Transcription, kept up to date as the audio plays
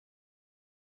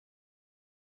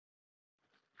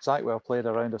Zach, well played,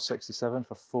 a round of 67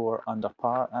 for 4 under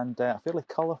par, and a fairly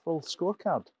colourful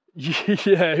scorecard.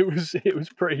 Yeah, it was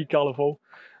pretty colourful.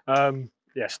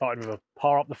 Yeah, started with a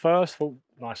par up the first. Thought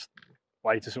nice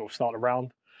way to sort of start the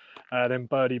round. Then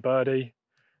birdie,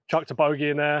 chucked a bogey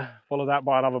in there. Followed that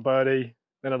by another birdie,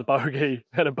 then a bogey,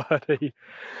 then a birdie,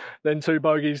 then 2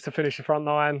 bogeys to finish the front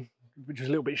nine, which was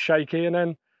a little bit shaky. And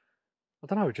then I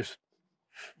don't know, just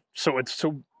sort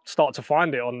of start to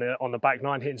find it on the back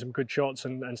nine, hitting some good shots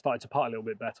and started to putt a little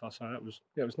bit better. So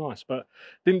it was nice, but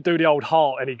didn't do the old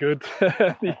heart any good,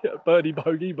 the birdie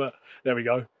bogey. But there we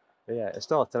go. Yeah, it's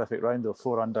still a terrific round though.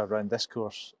 4 under around this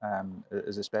course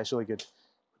is especially good.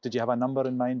 Did you have a number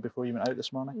in mind before you went out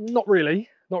this morning? Not really.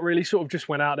 Sort of just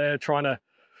went out there trying to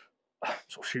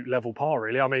sort of shoot level par.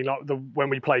 Really, I mean, like when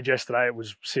we played yesterday, it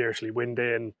was seriously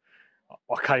windy, and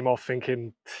I came off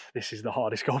thinking this is the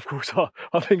hardest golf course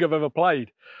I think I've ever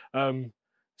played.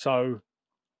 So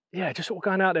yeah, just sort of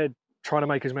going out there trying to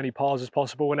make as many pars as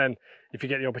possible, and then if you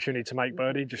get the opportunity to make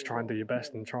birdie, just try and do your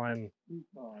best and try and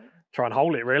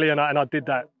hold it really. And I did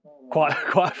that quite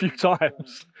a few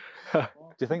times.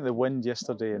 Do you think the wind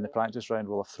yesterday in the practice round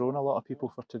will have thrown a lot of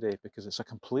people for today, because it's a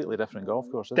completely different golf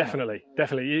course, isn't Definitely.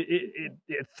 It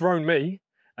had thrown me,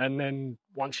 and then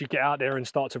once you get out there and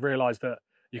start to realise that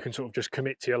you can sort of just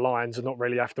commit to your lines and not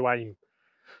really have to aim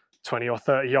 20 or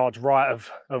 30 yards right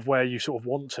of where you sort of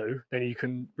want to, then you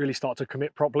can really start to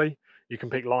commit properly. You can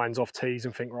pick lines off tees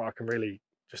and think, right, I can really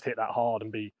just hit that hard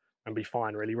and be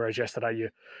fine really. Whereas yesterday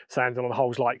you're standing on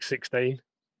holes like 16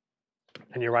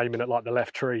 and you're aiming at like the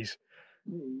left trees,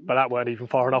 but that weren't even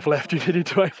far enough left. You needed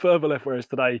to aim further left. Whereas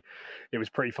today it was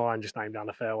pretty fine, just aim down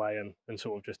the fairway and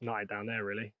sort of just nutted down there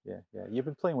really. Yeah. You've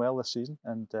been playing well this season,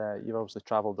 and you've obviously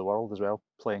travelled the world as well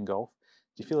playing golf.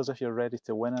 Do you feel as if you're ready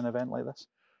to win an event like this?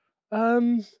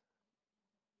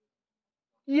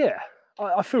 Yeah,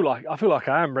 I feel like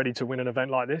I am ready to win an event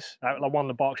like this. I won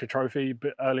the Berkshire Trophy a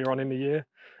bit earlier on in the year,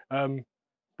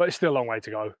 but it's still a long way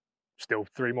to go. Still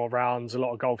 3 more rounds, a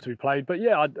lot of golf to be played. But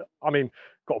yeah, I mean,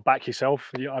 got to back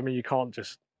yourself. I mean, you can't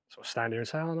just sort of stand here and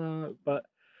say, "Oh no," but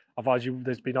otherwise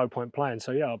there's be no point playing.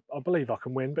 So yeah, I believe I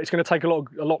can win, but it's going to take a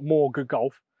lot more good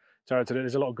golf. So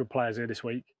there's a lot of good players here this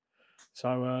week.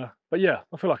 So, but yeah,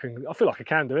 I feel like I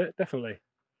can do it definitely.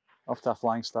 Off to a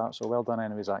flying start, so well done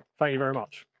anyway, Zach. Thank you very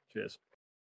much. Cheers.